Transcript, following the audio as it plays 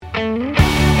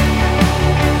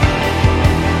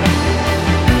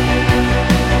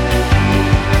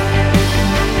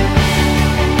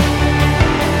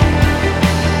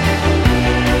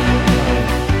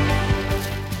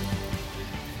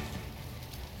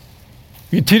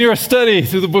We continue our study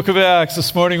through the book of Acts.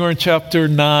 This morning we're in chapter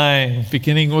 9,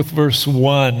 beginning with verse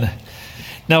 1.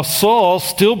 Now Saul,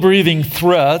 still breathing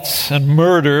threats and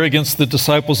murder against the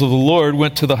disciples of the Lord,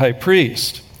 went to the high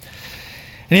priest.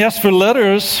 And he asked for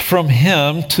letters from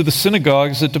him to the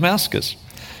synagogues at Damascus,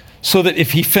 so that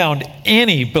if he found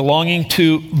any belonging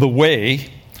to the way,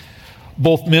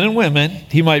 both men and women,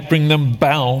 he might bring them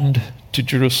bound to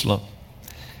Jerusalem.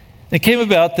 It came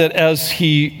about that as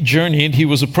he journeyed, he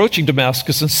was approaching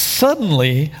Damascus, and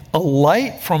suddenly a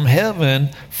light from heaven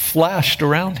flashed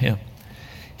around him.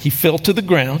 He fell to the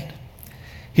ground.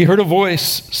 He heard a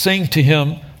voice saying to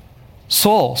him,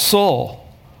 "Saul, Saul,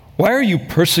 why are you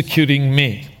persecuting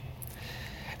me?"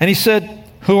 And he said,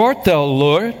 "Who art thou,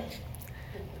 Lord?"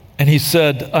 And he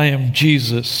said, "I am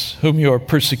Jesus, whom you are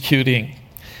persecuting.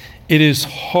 It is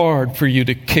hard for you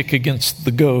to kick against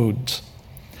the goads.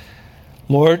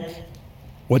 Lord,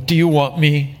 what do you want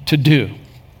me to do?"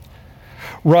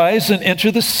 "Rise and enter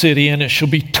the city, and it shall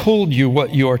be told you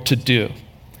what you are to do."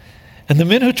 And the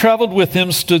men who traveled with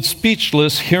him stood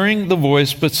speechless, hearing the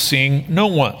voice but seeing no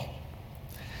one.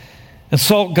 And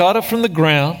Saul got up from the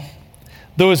ground.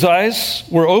 Though his eyes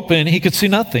were open, he could see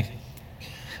nothing.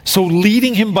 So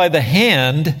leading him by the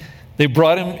hand, they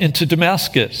brought him into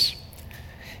Damascus.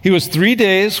 He was 3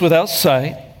 days without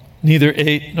sight, neither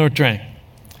ate nor drank.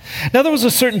 Now there was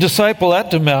a certain disciple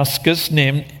at Damascus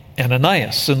named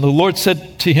Ananias, and the Lord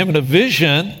said to him in a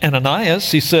vision,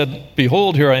 "Ananias," he said,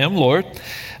 "Behold, here I am, Lord."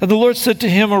 And the Lord said to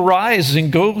him, "Arise and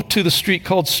go to the street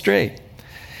called Straight.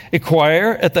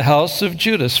 Inquire at the house of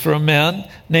Judas for a man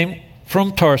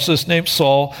from Tarsus named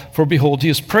Saul, for behold, he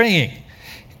is praying.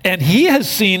 And he has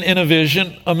seen in a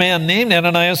vision a man named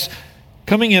Ananias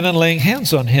coming in and laying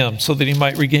hands on him so that he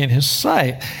might regain his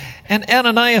sight." And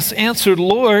Ananias answered,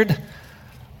 "Lord,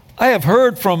 I have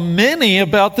heard from many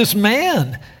about this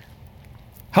man,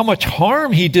 how much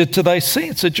harm he did to thy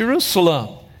saints at Jerusalem.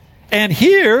 And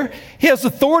here he has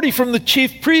authority from the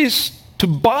chief priests to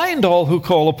bind all who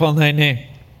call upon thy name."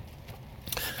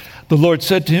 The Lord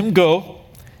said to him, "Go,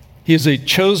 he is a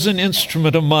chosen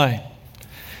instrument of mine,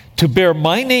 to bear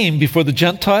my name before the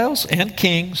Gentiles and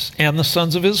kings and the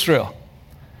sons of Israel.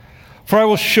 For I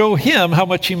will show him how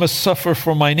much he must suffer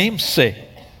for my name's sake."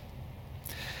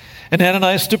 And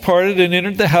Ananias departed and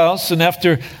entered the house, and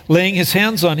after laying his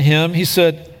hands on him, he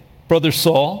said, "Brother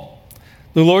Saul,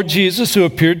 the Lord Jesus, who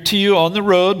appeared to you on the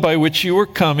road by which you were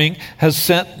coming, has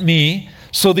sent me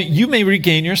so that you may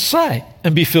regain your sight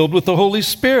and be filled with the Holy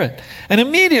Spirit." And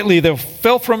immediately there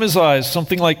fell from his eyes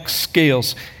something like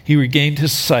scales. He regained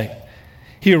his sight.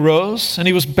 He arose and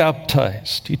he was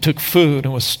baptized. He took food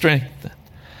and was strengthened.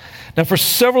 Now for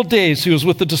several days he was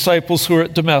with the disciples who were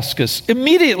at Damascus.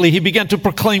 Immediately he began to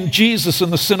proclaim Jesus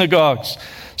in the synagogues,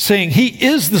 saying, "He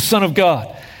is the Son of God."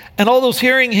 And all those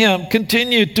hearing him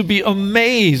continued to be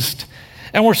amazed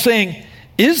and were saying,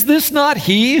 "Is this not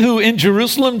he who in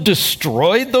Jerusalem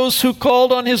destroyed those who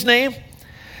called on his name?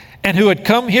 And who had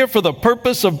come here for the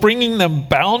purpose of bringing them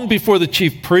bound before the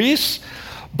chief priests?"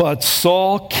 But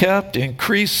Saul kept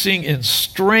increasing in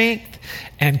strength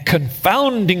and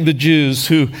confounding the Jews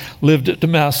who lived at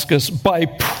Damascus by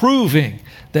proving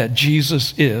that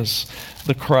Jesus is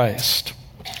the Christ.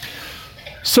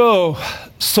 So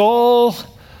Saul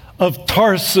of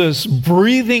Tarsus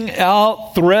breathing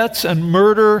out threats and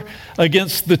murder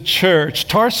against the church.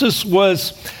 Tarsus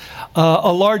was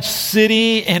a large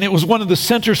city, and it was one of the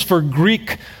centers for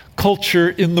Greek culture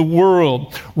in the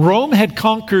world. Rome had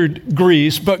conquered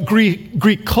Greece, but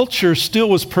Greek culture still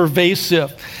was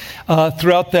pervasive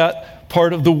throughout that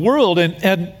part of the world.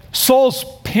 And Saul's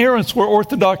parents were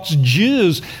Orthodox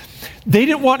Jews. They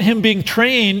didn't want him being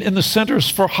trained in the centers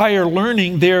for higher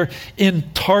learning there in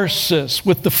Tarsus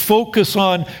with the focus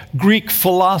on Greek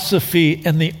philosophy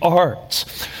and the arts.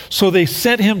 So they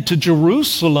sent him to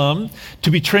Jerusalem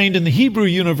to be trained in the Hebrew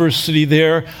university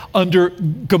there under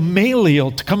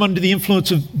Gamaliel, to come under the influence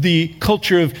of the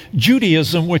culture of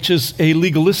Judaism, which is a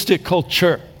legalistic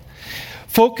culture,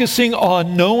 focusing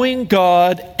on knowing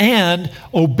God and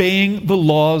obeying the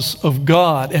laws of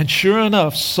God. And sure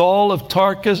enough, Saul of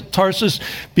Tarsus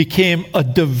became a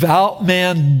devout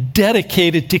man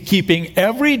dedicated to keeping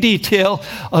every detail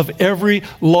of every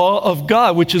law of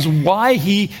God, which is why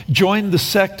he joined the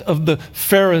sect of the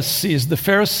Pharisees. The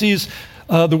Pharisees,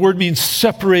 the word means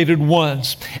separated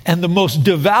ones. And the most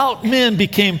devout men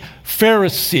became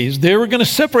Pharisees. They were going to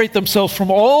separate themselves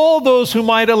from all those who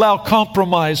might allow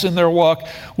compromise in their walk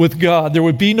with God. There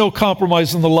would be no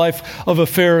compromise in the life of a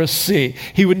Pharisee.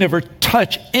 He would never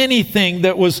touch anything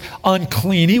that was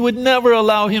unclean. He would never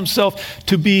allow himself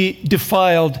to be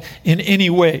defiled in any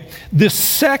way. This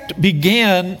sect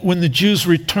began when the Jews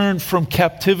returned from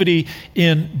captivity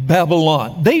in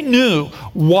Babylon. They knew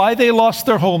why they lost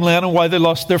their homeland and why they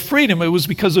lost their freedom. It was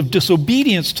because of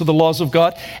disobedience to the laws of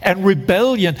God and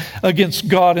rebellion against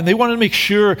God. And they wanted to make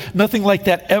sure nothing like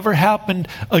that ever happened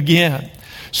again.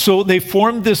 So they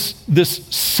formed this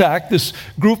sect, this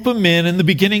group of men. In the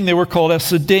beginning, they were called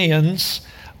Essedeans,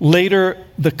 later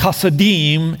the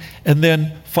Chassidim, and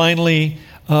then finally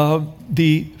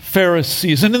the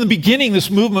Pharisees. And in the beginning, this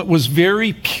movement was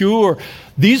very pure.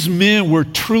 These men were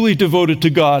truly devoted to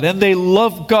God, and they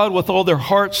loved God with all their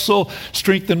heart, soul,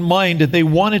 strength, and mind, and they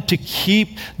wanted to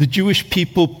keep the Jewish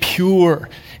people pure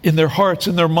in their hearts,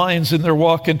 in their minds, in their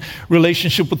walk and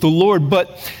relationship with the Lord.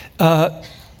 But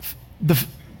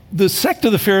the sect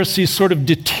of the Pharisees sort of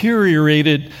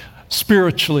deteriorated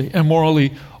spiritually and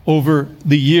morally over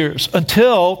the years,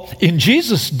 until in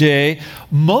Jesus' day,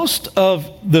 most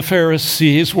of the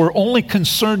Pharisees were only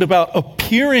concerned about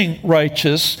appearing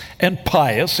righteous and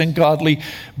pious and godly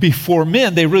before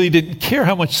men. They really didn't care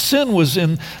how much sin was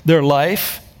in their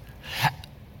life,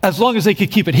 as long as they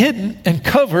could keep it hidden and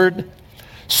covered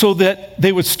so that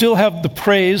they would still have the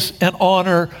praise and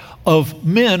honor of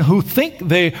men who think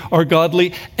they are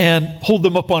godly and hold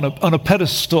them up on a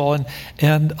pedestal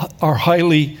and are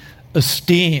highly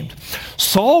esteemed.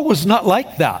 Saul was not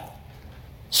like that.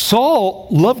 Saul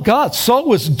loved God. Saul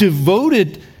was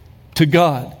devoted to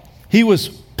God. He was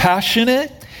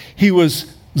passionate. He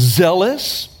was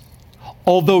zealous.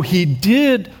 Although he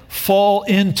did fall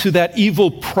into that evil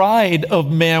pride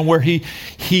of man where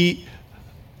he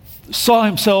saw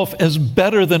himself as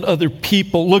better than other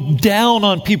people, looked down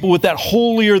on people with that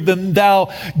holier than thou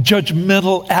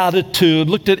judgmental attitude,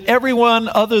 looked at everyone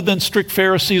other than strict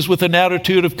Pharisees with an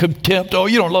attitude of contempt. Oh,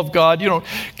 you don't love God. You don't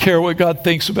care what God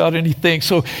thinks about anything.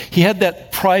 So he had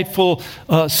that prideful,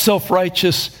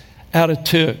 self-righteous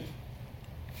attitude.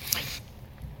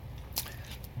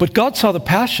 But God saw the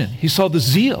passion. He saw the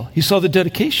zeal. He saw the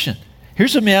dedication.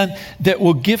 Here's a man that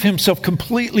will give himself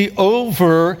completely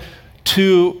over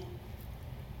to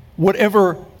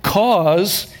whatever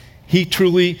cause he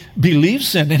truly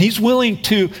believes in. And he's willing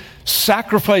to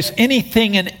sacrifice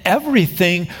anything and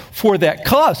everything for that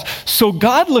cause. So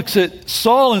God looks at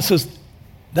Saul and says,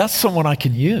 that's someone I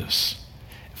can use.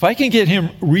 If I can get him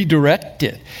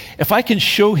redirected, if I can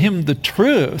show him the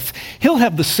truth, he'll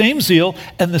have the same zeal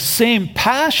and the same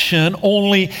passion,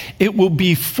 only it will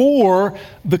be for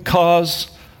the cause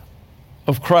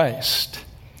of Christ.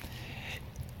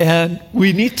 And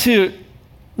we need to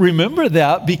remember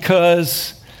that,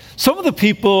 because some of the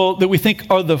people that we think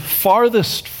are the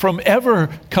farthest from ever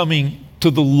coming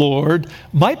to the Lord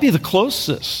might be the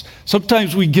closest.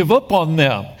 Sometimes we give up on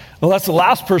them. Well, that's the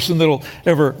last person that'll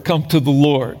ever come to the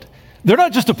Lord. They're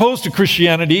not just opposed to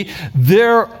Christianity,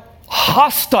 they're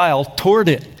hostile toward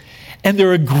it, and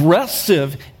they're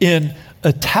aggressive in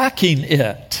attacking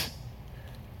it.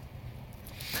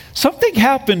 Something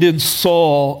happened in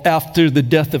Saul after the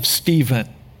death of Stephen.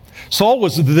 Saul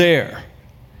was there.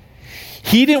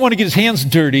 He didn't want to get his hands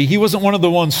dirty. He wasn't one of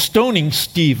the ones stoning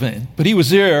Stephen, but he was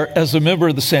there as a member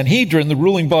of the Sanhedrin, the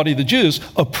ruling body of the Jews,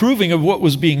 approving of what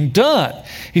was being done.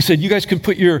 He said, you guys can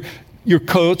put your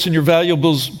coats and your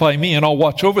valuables by me, and I'll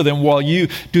watch over them while you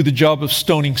do the job of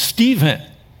stoning Stephen.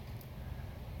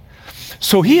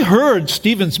 So he heard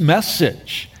Stephen's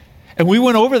message. And we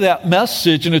went over that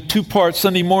message in a 2-part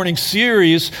Sunday morning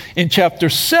series in chapter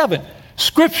 7.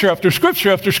 Scripture after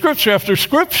scripture after scripture after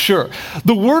scripture.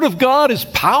 The Word of God is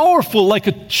powerful like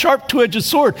a sharp two-edged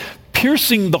sword,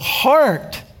 piercing the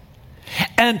heart.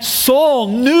 And Saul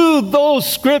knew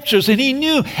those scriptures, and he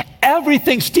knew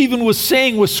everything Stephen was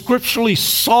saying was scripturally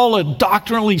solid,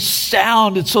 doctrinally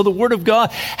sound. And so the Word of God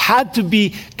had to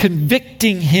be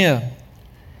convicting him.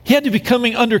 He had to be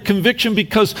coming under conviction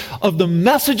because of the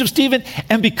message of Stephen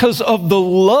and because of the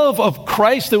love of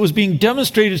Christ that was being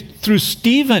demonstrated through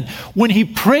Stephen when he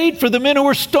prayed for the men who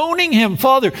were stoning him.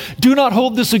 Father, do not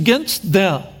hold this against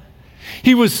them.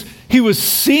 He was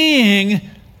seeing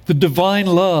the divine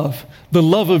love, the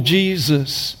love of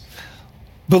Jesus,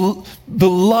 the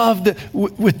love that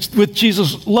with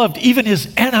Jesus loved even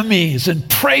his enemies and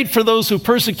prayed for those who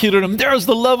persecuted him. There's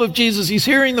the love of Jesus. He's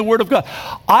hearing the Word of God.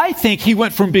 I think he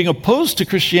went from being opposed to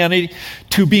Christianity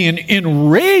to being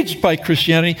enraged by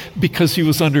Christianity because he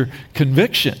was under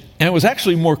conviction. And it was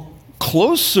actually more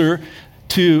closer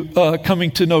to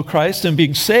coming to know Christ and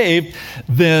being saved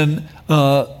than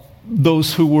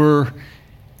those who were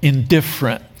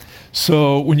indifferent.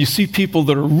 So when you see people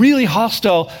that are really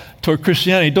hostile toward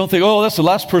Christianity, don't think, oh, that's the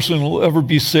last person who will ever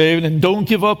be saved, and don't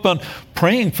give up on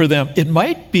praying for them. It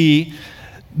might be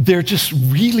they're just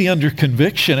really under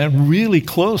conviction and really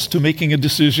close to making a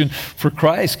decision for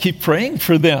Christ. Keep praying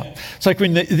for them. It's like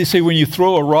when they say when you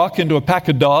throw a rock into a pack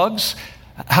of dogs,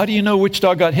 how do you know which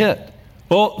dog got hit?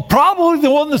 Well, probably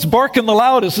the one that's barking the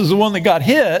loudest is the one that got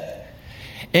hit.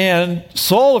 And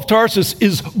Saul of Tarsus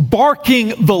is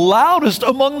barking the loudest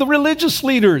among the religious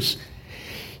leaders.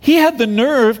 He had the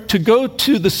nerve to go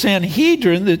to the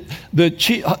Sanhedrin,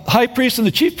 the high priest and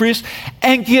the chief priest,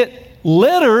 and get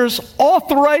letters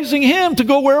authorizing him to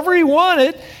go wherever he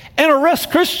wanted and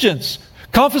arrest Christians,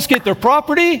 confiscate their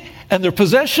property and their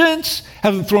possessions,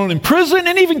 have them thrown in prison,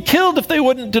 and even killed if they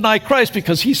wouldn't deny Christ,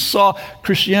 because he saw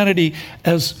Christianity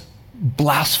as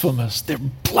blasphemous. They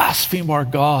blaspheme our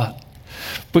God.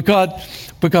 But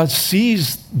God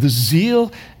sees the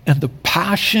zeal and the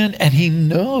passion, and he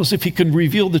knows if he can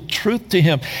reveal the truth to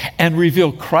him and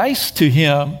reveal Christ to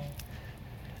him,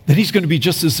 that he's going to be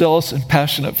just as zealous and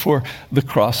passionate for the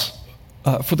cross,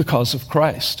 for the cause of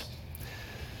Christ.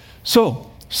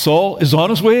 So Saul is on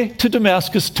his way to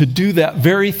Damascus to do that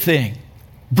very thing,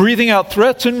 breathing out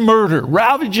threats and murder,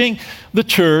 ravaging the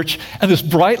church, and this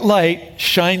bright light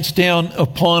shines down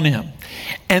upon him.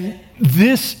 And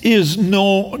this is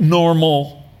no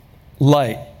normal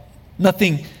light,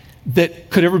 nothing that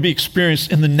could ever be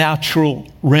experienced in the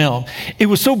natural realm. It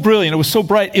was so brilliant, it was so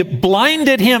bright, it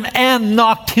blinded him and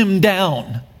knocked him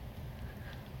down.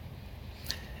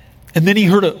 And then he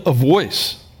heard a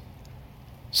voice,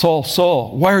 "Saul,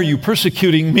 Saul, why are you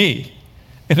persecuting me?"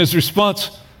 And his response,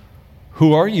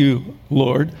 "Who are you,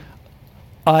 Lord?"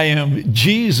 "I am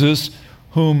Jesus,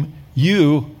 whom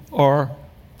you are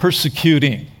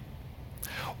persecuting."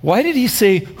 Why did he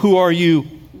say, "Who are you,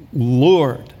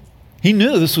 Lord"? He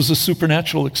knew this was a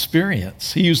supernatural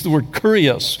experience. He used the word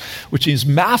kurios, which means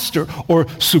master or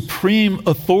supreme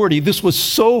authority. This was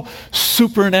so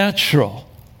supernatural.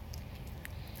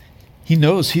 He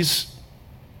knows he's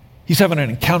having an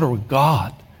encounter with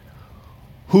God.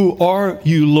 "Who are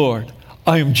you, Lord?"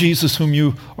 "I am Jesus, whom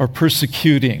you are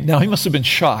persecuting." Now, he must have been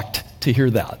shocked to hear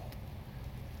that.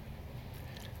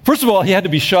 First of all, he had to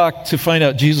be shocked to find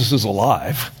out Jesus is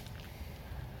alive.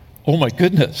 Oh my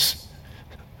goodness.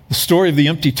 The story of the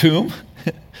empty tomb,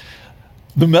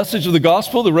 the message of the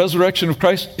gospel, the resurrection of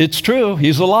Christ, it's true,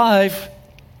 he's alive.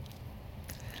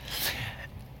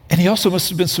 And he also must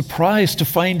have been surprised to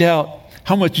find out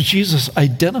how much Jesus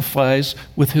identifies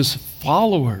with his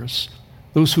followers,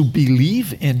 those who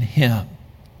believe in him.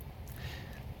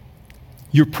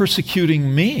 "You're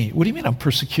persecuting me." "What do you mean I'm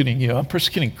persecuting you?" "I'm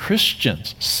persecuting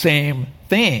Christians." Same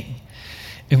thing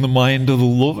in the mind of the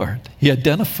Lord. He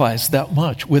identifies that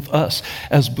much with us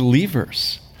as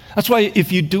believers. That's why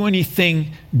if you do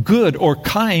anything good or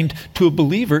kind to a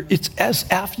believer, it's as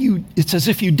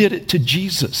if you did it to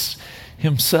Jesus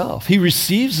himself. He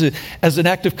receives it as an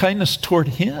act of kindness toward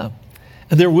him,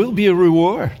 and there will be a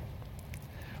reward.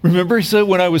 Remember, he said,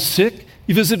 "When I was sick,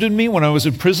 you visited me. When I was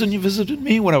in prison, you visited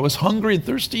me. When I was hungry and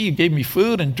thirsty, you gave me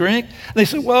food and drink." And they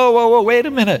said, whoa, wait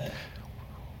a minute.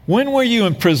 When were you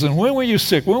in prison? When were you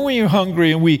sick? When were you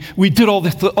hungry? And we did all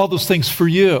those things for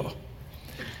you.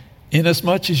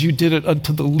 "Inasmuch as you did it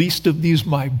unto the least of these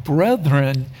my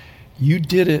brethren, you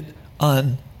did it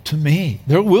unto me."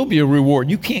 There will be a reward.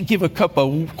 You can't give a cup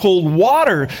of cold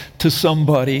water to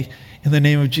somebody in the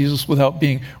name of Jesus without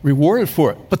being rewarded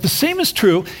for it. But the same is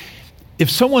true if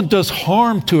someone does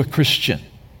harm to a Christian.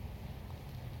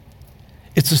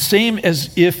 It's the same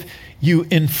as if you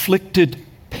inflicted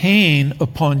pain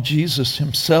upon Jesus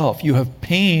himself. You have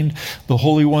pained the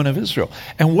Holy One of Israel.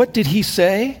 And what did he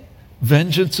say?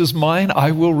 "Vengeance is mine,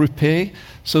 I will repay,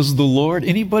 says the Lord."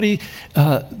 Anybody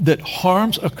that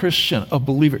harms a Christian, a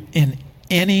believer, in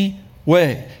any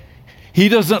way, he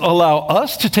doesn't allow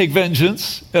us to take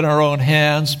vengeance in our own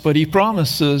hands, but he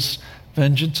promises,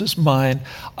 "Vengeance is mine,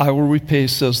 I will repay,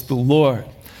 says the Lord."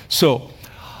 So,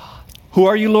 who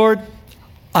are you, Lord?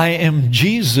 "I am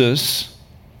Jesus,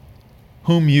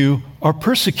 whom you are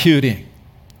persecuting."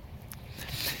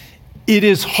 It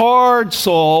is hard,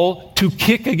 Saul, to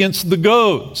kick against the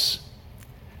goads.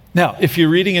 Now, if you're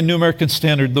reading a New American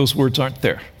Standard, those words aren't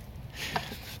there.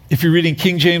 If you're reading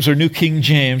King James or New King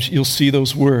James, you'll see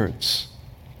those words.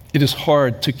 It is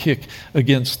hard to kick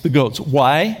against the goads.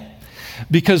 Why?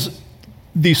 Because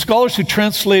the scholars who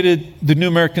translated the New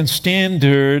American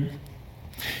Standard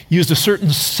used a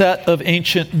certain set of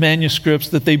ancient manuscripts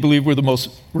that they believed were the most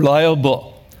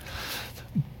reliable.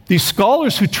 The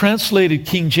scholars who translated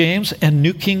King James and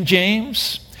New King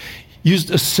James used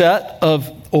a set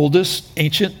of oldest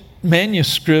ancient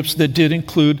manuscripts that did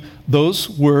include those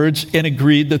words and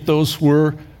agreed that those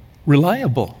were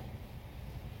reliable.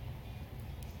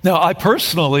 Now, I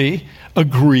personally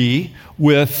agree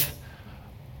with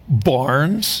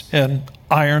Barnes and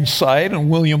Ironside and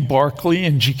William Barclay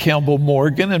and G. Campbell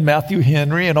Morgan and Matthew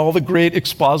Henry and all the great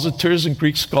expositors and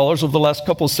Greek scholars of the last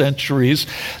couple of centuries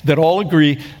that all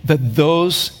agree that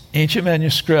those ancient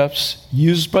manuscripts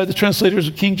used by the translators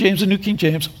of King James and New King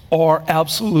James are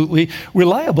absolutely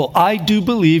reliable. I do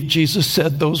believe Jesus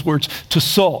said those words to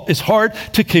Saul. It's hard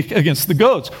to kick against the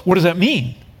goads. What does that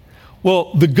mean?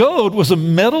 Well, the goad was a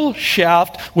metal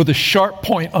shaft with a sharp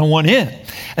point on one end,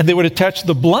 and they would attach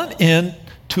the blunt end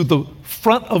to the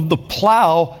front of the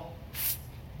plow,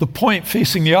 the point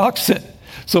facing the oxen.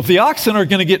 So if the oxen are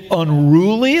going to get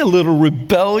unruly, a little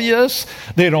rebellious,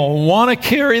 they don't want to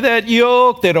carry that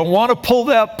yoke, they don't want to pull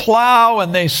that plow,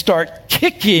 and they start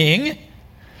kicking,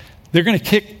 they're going to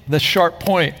kick the sharp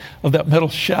point of that metal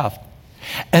shaft.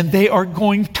 And they are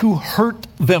going to hurt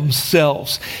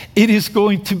themselves. It is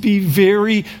going to be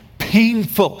very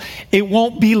painful. It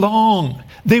won't be long.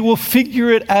 They will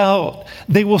figure it out.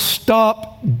 They will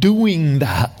stop doing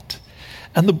that.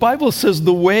 And the Bible says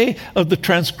the way of the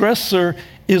transgressor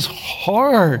is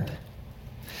hard.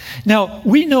 Now,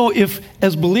 we know if,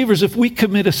 as believers, if we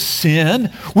commit a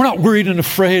sin, we're not worried and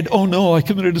afraid, oh no, I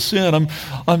committed a sin.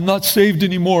 I'm not saved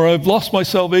anymore. I've lost my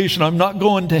salvation. I'm not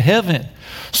going to heaven.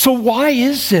 So why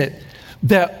is it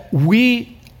that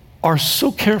we are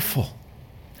so careful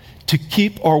to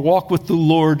keep our walk with the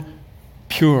Lord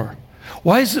pure?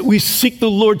 Why is it we seek the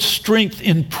Lord's strength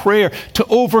in prayer to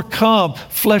overcome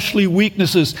fleshly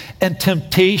weaknesses and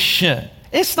temptation?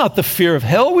 It's not the fear of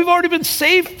hell. We've already been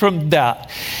saved from that.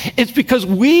 It's because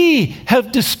we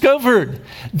have discovered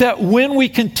that when we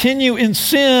continue in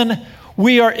sin,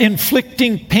 we are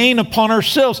inflicting pain upon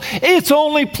ourselves. It's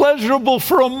only pleasurable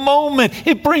for a moment.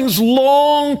 It brings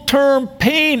long-term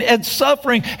pain and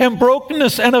suffering and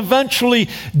brokenness and eventually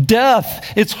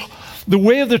death. It's the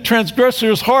way of the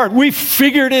transgressor is hard. We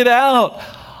figured it out.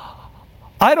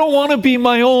 I don't want to be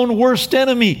my own worst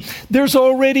enemy. There's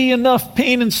already enough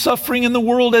pain and suffering in the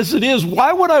world as it is.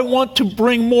 Why would I want to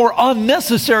bring more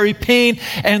unnecessary pain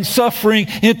and suffering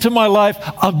into my life?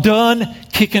 I'm done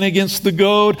kicking against the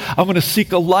goad. I'm going to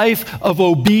seek a life of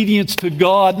obedience to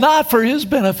God, not for His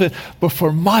benefit, but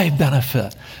for my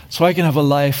benefit, so I can have a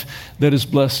life that is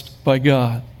blessed by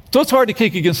God. So it's hard to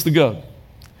kick against the goad.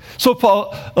 So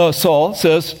Saul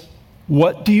says,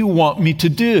 what do you want me to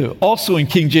do? Also in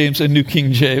King James and New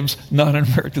King James, not an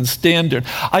American Standard.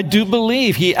 I do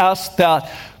believe he asked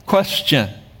that question.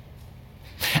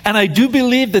 And I do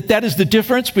believe that that is the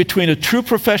difference between a true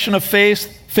profession of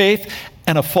faith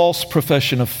and a false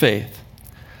profession of faith.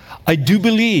 I do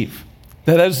believe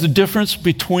that is the difference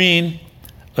between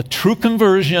a true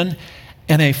conversion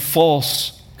and a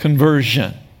false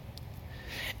conversion.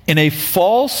 In a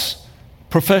false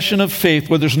profession of faith,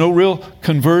 where there's no real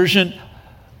conversion,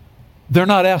 they're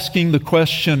not asking the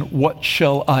question, what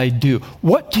shall I do?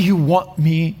 What do you want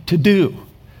me to do?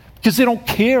 Because they don't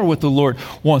care what the Lord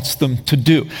wants them to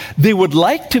do. They would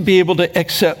like to be able to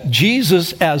accept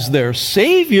Jesus as their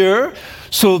Savior,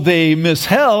 so they miss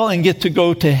hell and get to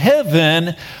go to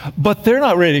heaven, but they're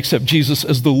not ready to accept Jesus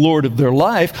as the Lord of their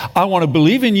life. I want to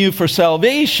believe in you for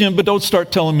salvation, but don't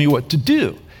start telling me what to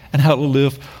do and how to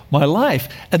live my life.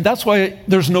 And that's why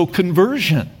there's no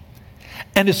conversion.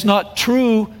 And it's not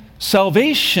true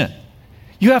salvation.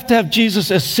 You have to have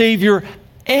Jesus as Savior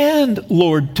and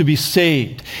Lord to be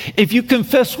saved. If you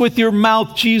confess with your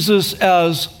mouth Jesus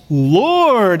as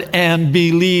Lord and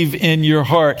believe in your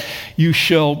heart, you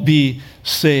shall be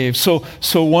saved. So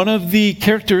one of the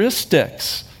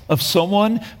characteristics of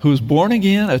someone who is born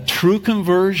again, a true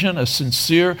conversion, a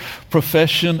sincere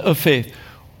profession of faith.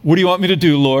 What do you want me to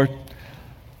do, Lord?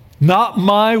 Not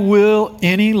my will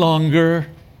any longer.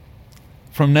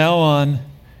 From now on,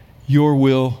 your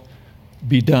will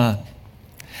be done.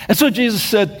 And so Jesus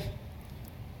said,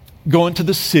 go into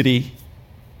the city,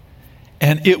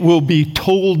 and it will be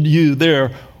told you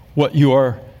there what you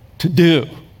are to do.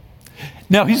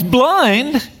 Now, he's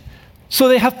blind, so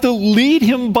they have to lead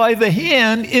him by the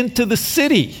hand into the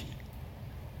city.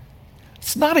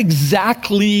 It's not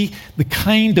exactly the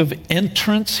kind of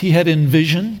entrance he had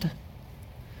envisioned.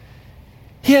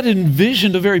 He had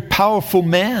envisioned a very powerful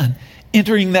man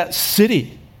entering that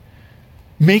city,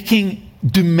 making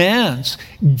demands,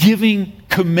 giving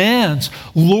commands,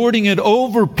 lording it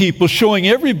over people, showing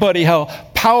everybody how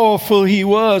powerful he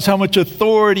was, how much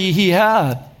authority he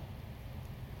had.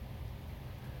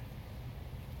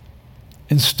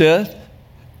 Instead,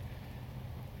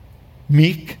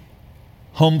 meek,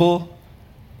 humble,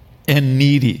 and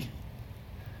needy.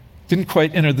 didn't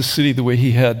quite enter the city the way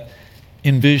he had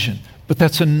envisioned. But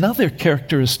that's another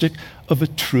characteristic of a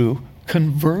true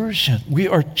conversion. We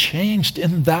are changed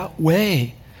in that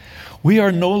way. We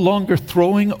are no longer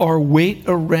throwing our weight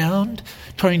around,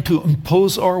 trying to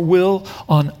impose our will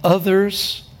on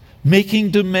others,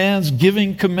 making demands,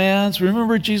 giving commands.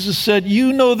 Remember, Jesus said,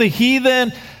 "You know the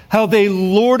heathen, how they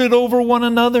lord it over one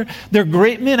another. Their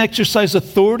great men exercise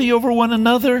authority over one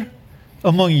another.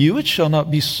 Among you it shall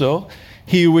not be so.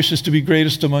 He who wishes to be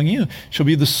greatest among you shall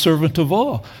be the servant of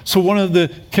all." So one of the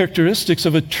characteristics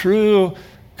of a true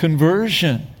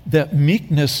conversion, that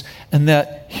meekness and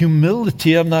that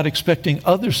humility. I'm not expecting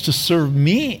others to serve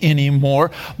me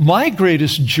anymore. My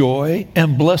greatest joy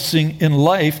and blessing in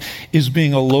life is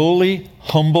being a lowly,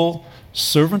 humble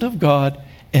servant of God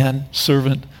and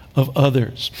servant of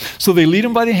others. So they lead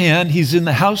him by the hand. He's in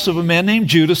the house of a man named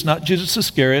Judas, not Judas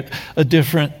Iscariot, a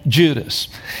different Judas.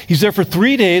 He's there for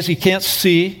 3 days. He can't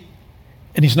see,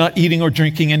 and he's not eating or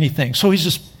drinking anything. So he's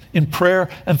just in prayer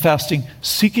and fasting,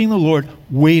 seeking the Lord,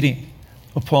 waiting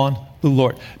upon the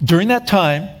Lord. During that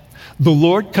time, the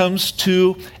Lord comes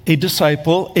to a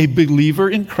disciple, a believer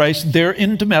in Christ, there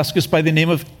in Damascus by the name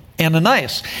of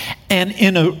Ananias. And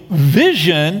in a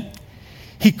vision,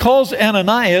 he calls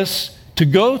Ananias to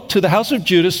go to the house of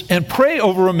Judas and pray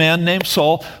over a man named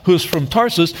Saul, who is from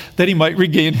Tarsus, that he might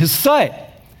regain his sight.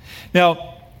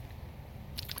 Now,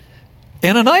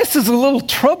 Ananias is a little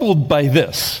troubled by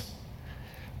this,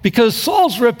 because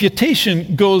Saul's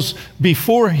reputation goes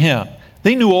before him.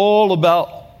 They knew all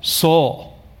about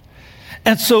Saul.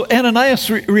 And so Ananias'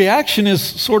 reaction is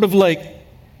sort of like,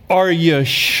 "Are you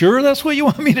sure that's what you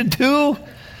want me to do?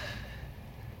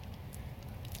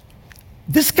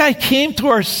 This guy came to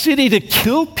our city to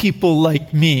kill people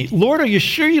like me. Lord, are you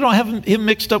sure you don't have him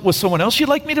mixed up with someone else you'd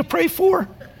like me to pray for?"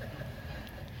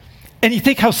 And you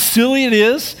think how silly it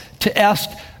is to ask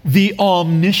the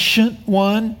omniscient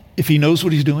one if he knows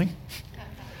what he's doing?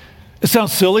 It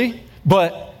sounds silly,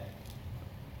 but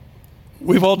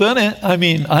we've all done it. I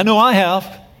mean, I know I have.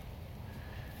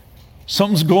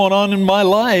 Something's going on in my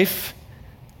life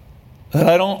that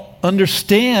I don't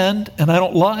understand and I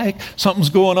don't like. Something's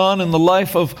going on in the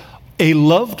life of a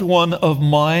loved one of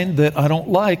mine that I don't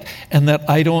like and that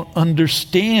I don't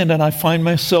understand. And I find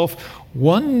myself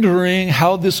wondering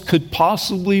how this could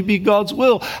possibly be God's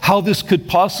will, how this could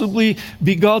possibly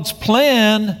be God's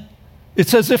plan.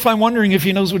 It's as if I'm wondering if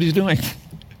he knows what he's doing.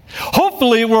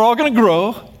 Hopefully, we're all going to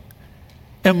grow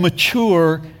and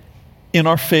mature in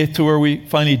our faith to where we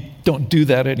finally don't do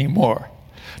that anymore.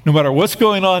 No matter what's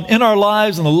going on in our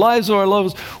lives and the lives of our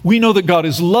loved ones, we know that God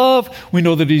is love. We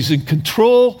know that he's in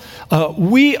control.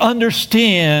 We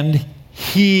understand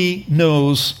he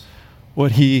knows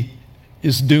what he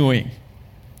is doing.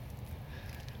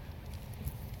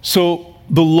 So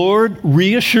the Lord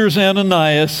reassures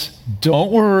Ananias,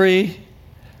 "Don't worry.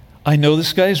 I know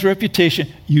this guy's reputation.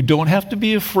 You don't have to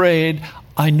be afraid.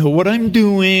 I know what I'm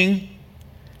doing.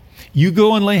 You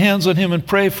go and lay hands on him and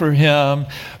pray for him,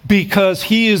 because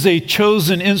he is a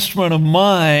chosen instrument of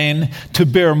mine to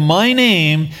bear my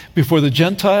name before the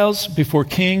Gentiles, before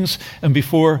kings, and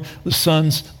before the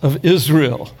sons of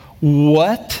Israel."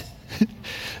 What?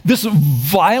 This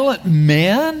violent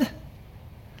man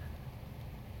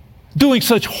doing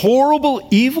such horrible,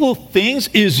 evil things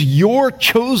is your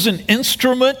chosen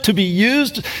instrument to be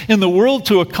used in the world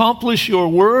to accomplish your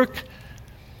work?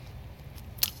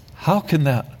 How can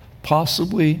that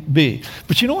possibly be?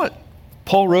 But you know what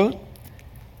Paul wrote?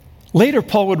 Later,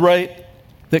 Paul would write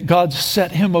that God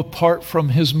set him apart from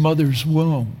his mother's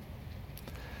womb.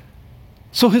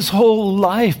 So his whole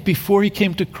life before he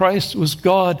came to Christ was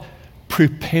God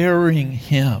preparing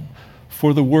him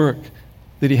for the work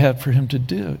that he had for him to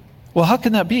do. Well, how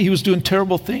can that be? He was doing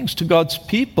terrible things to God's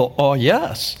people. Oh,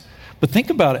 yes. But think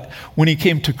about it. When he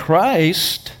came to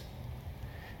Christ,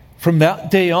 from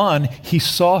that day on, he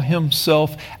saw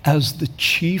himself as the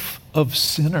chief of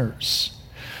sinners.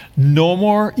 No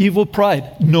more evil pride.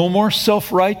 No more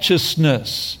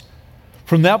self-righteousness.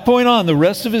 From that point on, the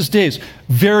rest of his days,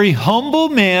 very humble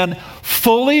man,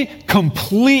 fully,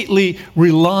 completely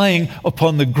relying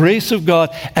upon the grace of God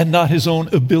and not his own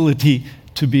ability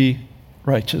to be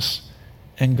righteous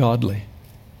and godly.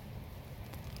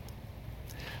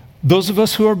 Those of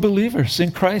us who are believers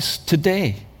in Christ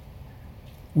today,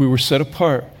 we were set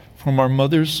apart from our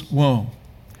mother's womb.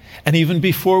 And even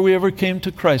before we ever came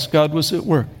to Christ, God was at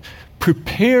work,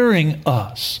 preparing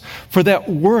us for that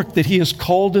work that he has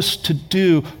called us to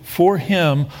do for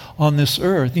him on this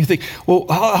earth. And you think, well,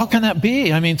 how can that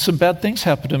be? I mean, some bad things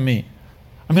happened to me.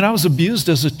 I mean, I was abused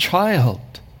as a child.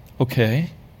 Okay.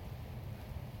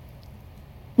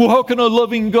 Well, how can a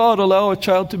loving God allow a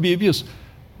child to be abused?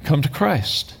 Come to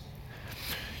Christ.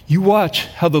 You watch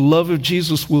how the love of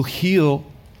Jesus will heal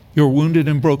your wounded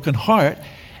and broken heart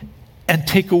and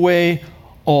take away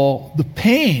all the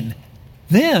pain.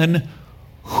 Then,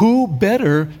 who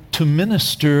better to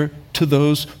minister to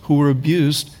those who were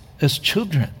abused as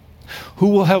children? Who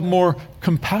will have more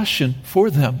compassion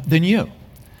for them than you?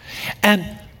 And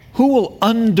who will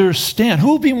understand? Who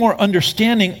will be more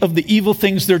understanding of the evil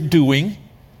things they're doing,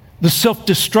 the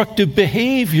self-destructive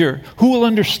behavior? Who will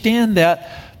understand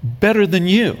that better than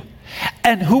you?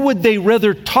 And who would they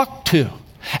rather talk to?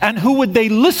 And who would they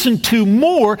listen to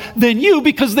more than you,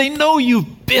 because they know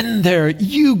you've been there,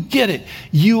 you get it,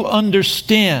 you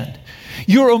understand.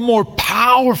 You're a more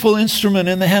powerful instrument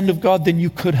in the hand of God than you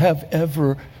could have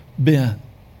ever been.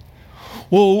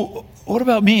 Well, what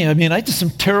about me? I mean, I did some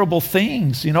terrible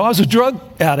things. I was a drug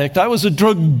addict. I was a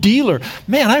drug dealer.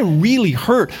 Man, I really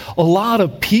hurt a lot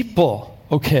of people,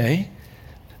 okay?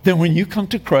 Then when you come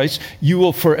to Christ, you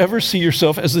will forever see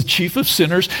yourself as the chief of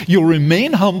sinners. You'll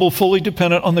remain humble, fully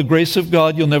dependent on the grace of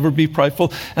God. You'll never be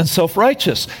prideful and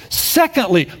self-righteous.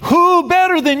 Secondly, who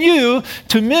better than you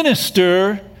to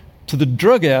minister to the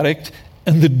drug addict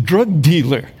and the drug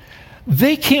dealer?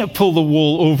 They can't pull the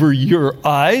wool over your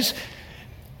eyes.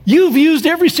 You've used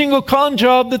every single con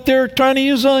job that they're trying to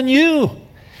use on you.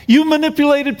 You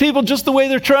manipulated people just the way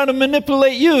they're trying to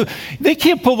manipulate you. They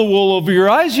can't pull the wool over your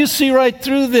eyes. You see right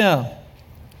through them.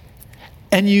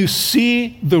 And you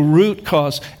see the root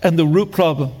cause and the root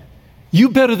problem. You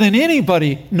better than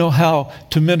anybody know how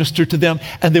to minister to them,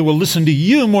 and they will listen to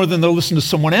you more than they'll listen to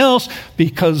someone else,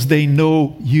 because they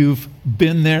know you've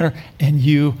been there and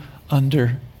you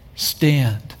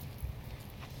understand.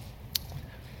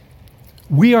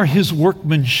 We are his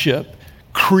workmanship,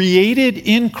 created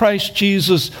in Christ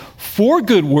Jesus for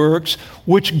good works,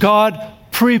 which God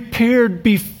prepared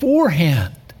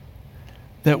beforehand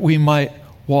that we might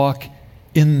walk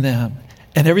in them.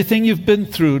 And everything you've been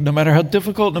through, no matter how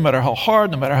difficult, no matter how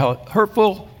hard, no matter how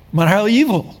hurtful, no matter how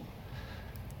evil,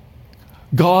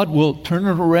 God will turn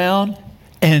it around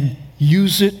and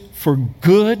use it for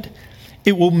good.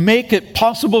 It will make it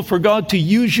possible for God to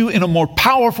use you in a more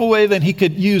powerful way than he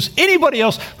could use anybody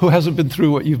else who hasn't been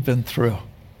through what you've been through.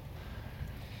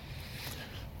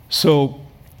 So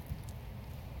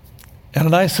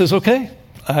Ananias says, okay,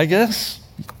 I guess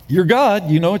you're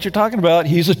God. You know what you're talking about.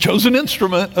 He's a chosen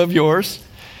instrument of yours.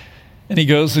 And he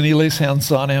goes and he lays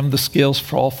hands on him. The scales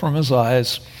fall from his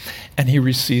eyes and he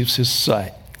receives his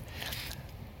sight.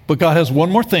 But God has one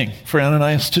more thing for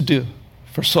Ananias to do,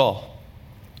 for Saul.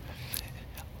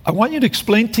 I want you to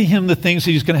explain to him the things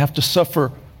that he's going to have to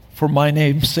suffer for my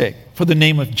name's sake, for the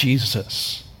name of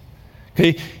Jesus.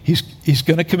 Okay, he's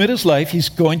going to commit his life. He's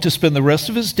going to spend the rest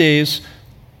of his days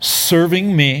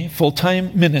serving me,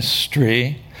 full-time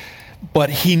ministry,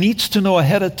 but he needs to know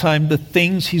ahead of time the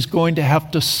things he's going to have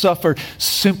to suffer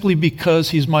simply because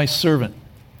he's my servant.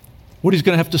 What he's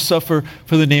going to have to suffer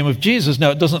for the name of Jesus.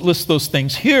 Now, it doesn't list those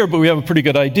things here, but we have a pretty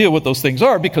good idea what those things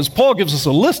are, because Paul gives us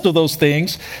a list of those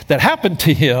things that happened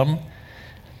to him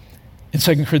in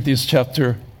 2 Corinthians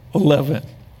chapter 11.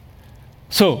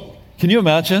 So, can you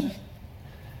imagine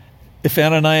if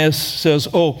Ananias says,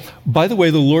 oh, by the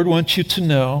way, the Lord wants you to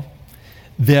know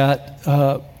that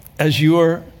as you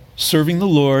are serving the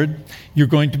Lord, you're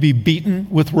going to be beaten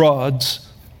with rods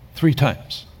 3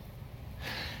 times.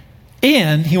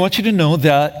 And he wants you to know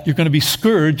that you're going to be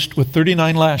scourged with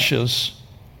 39 lashes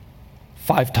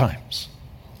 5 times.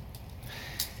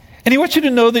 And he wants you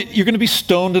to know that you're going to be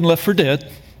stoned and left for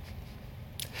dead.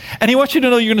 And he wants you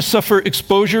to know you're going to suffer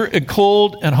exposure and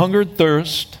cold and hunger and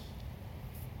thirst.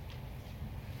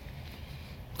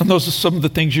 And those are some of the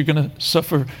things you're going to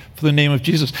suffer for the name of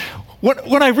Jesus.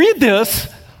 When I read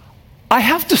this, I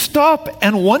have to stop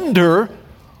and wonder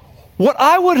what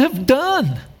I would have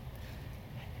done.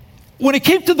 When it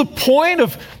came to the point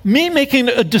of me making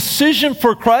a decision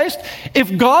for Christ,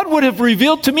 if God would have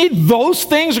revealed to me those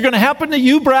things are going to happen to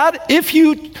you, Brad, if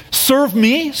you serve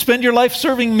me, spend your life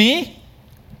serving me,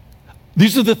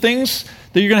 these are the things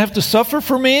that you're going to have to suffer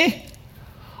for me,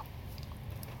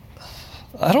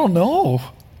 I don't know.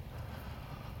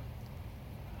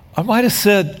 I might have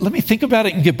said, let me think about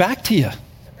it and get back to you.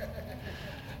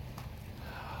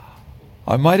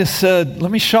 I might have said,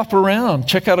 let me shop around,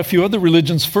 check out a few other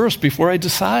religions first before I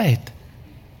decide.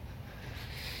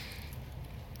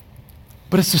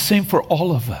 But it's the same for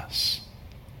all of us.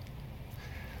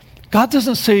 God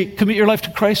doesn't say, commit your life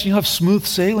to Christ and you'll have smooth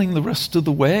sailing the rest of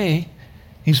the way.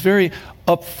 He's very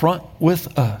upfront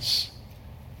with us.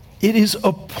 It is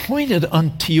appointed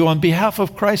unto you on behalf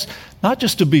of Christ, not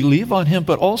just to believe on him,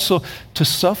 but also to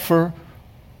suffer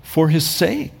for his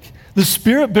sake. The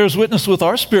Spirit bears witness with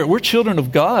our spirit. We're children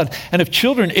of God. And if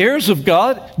children, heirs of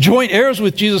God, joint heirs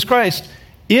with Jesus Christ,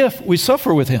 if we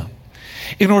suffer with him,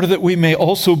 in order that we may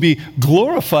also be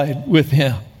glorified with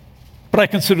him. But I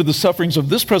consider the sufferings of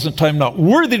this present time not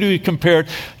worthy to be compared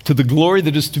to the glory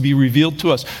that is to be revealed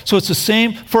to us. So it's the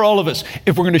same for all of us.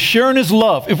 If we're going to share in his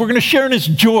love, if we're going to share in his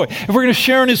joy, if we're going to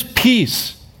share in his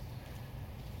peace,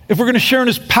 if we're going to share in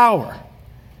his power,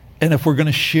 and if we're going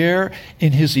to share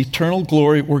in his eternal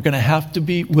glory, we're going to have to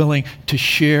be willing to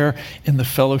share in the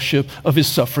fellowship of his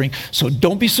suffering. So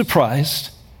don't be surprised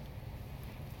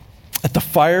at the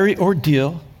fiery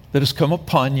ordeal that has come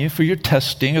upon you for your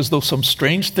testing, as though some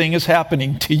strange thing is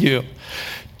happening to you.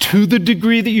 To the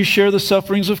degree that you share the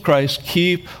sufferings of Christ,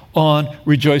 keep on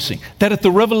rejoicing, that at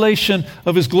the revelation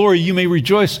of his glory you may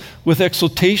rejoice with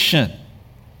exultation.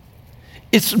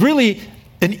 It's really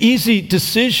an easy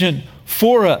decision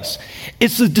for us.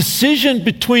 It's the decision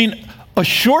between a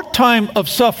short time of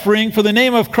suffering for the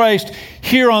name of Christ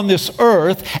here on this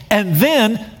earth, and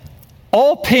then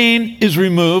all pain is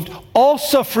removed, all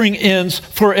suffering ends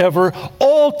forever,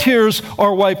 all tears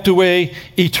are wiped away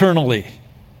eternally.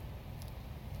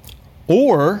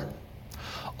 Or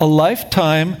a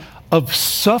lifetime of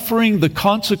suffering the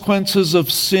consequences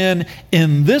of sin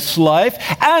in this life,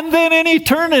 and then an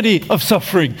eternity of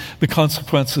suffering the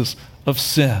consequences of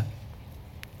sin.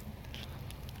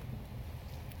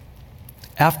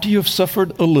 After you have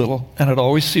suffered a little, and it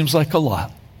always seems like a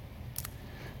lot,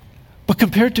 but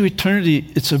compared to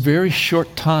eternity, it's a very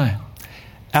short time.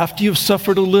 After you've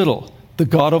suffered a little, the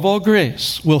God of all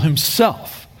grace will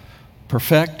himself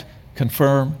perfect,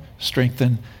 confirm,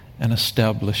 strengthen, and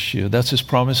establish you. That's his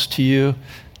promise to you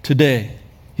today.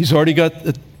 He's already got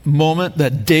the moment,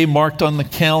 that day marked on the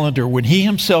calendar when he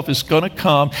himself is going to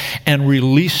come and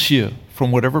release you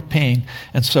from whatever pain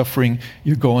and suffering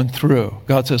you're going through.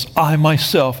 God says, I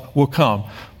myself will come,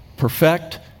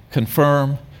 perfect,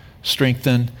 confirm,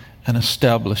 strengthen, and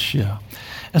establish you.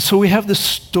 And so we have this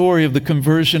story of the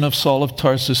conversion of Saul of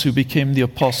Tarsus, who became the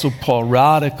Apostle Paul.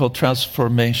 Radical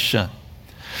transformation.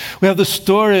 We have the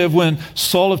story of when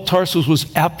Saul of Tarsus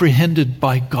was apprehended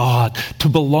by God to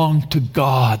belong to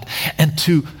God and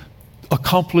to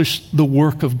accomplish the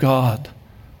work of God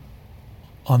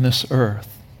on this earth.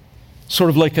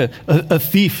 Sort of like a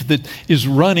thief that is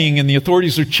running and the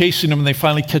authorities are chasing him, and they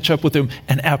finally catch up with him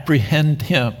and apprehend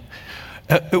him.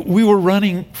 We were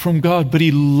running from God, but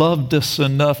he loved us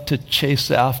enough to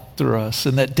chase after us.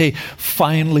 And that day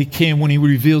finally came when he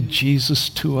revealed Jesus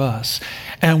to us.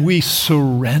 And we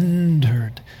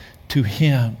surrendered to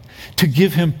him to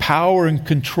give him power and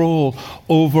control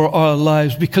over our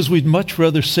lives, because we'd much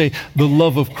rather say, the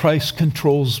love of Christ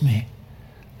controls me,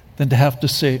 than to have to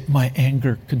say, my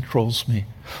anger controls me,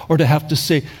 or to have to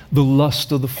say, the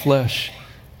lust of the flesh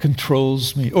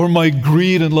controls me, or my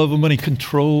greed and love of money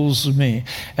controls me.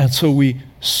 And so we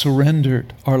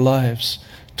surrendered our lives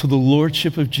to the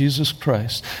lordship of Jesus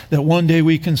Christ, that one day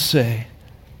we can say,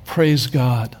 praise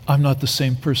God, I'm not the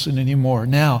same person anymore.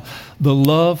 Now, the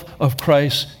love of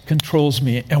Christ controls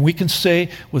me. And we can say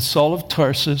with Saul of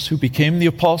Tarsus, who became the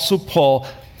Apostle Paul,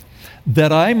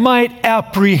 that I might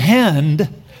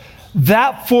apprehend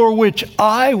that for which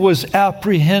I was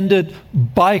apprehended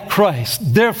by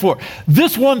Christ. Therefore,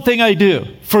 this one thing I do,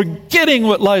 forgetting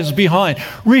what lies behind,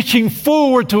 reaching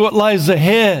forward to what lies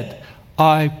ahead,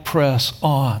 I press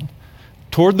on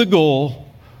toward the goal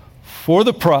for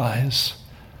the prize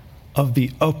of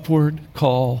the upward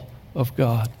call of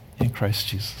God in Christ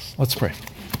Jesus. Let's pray.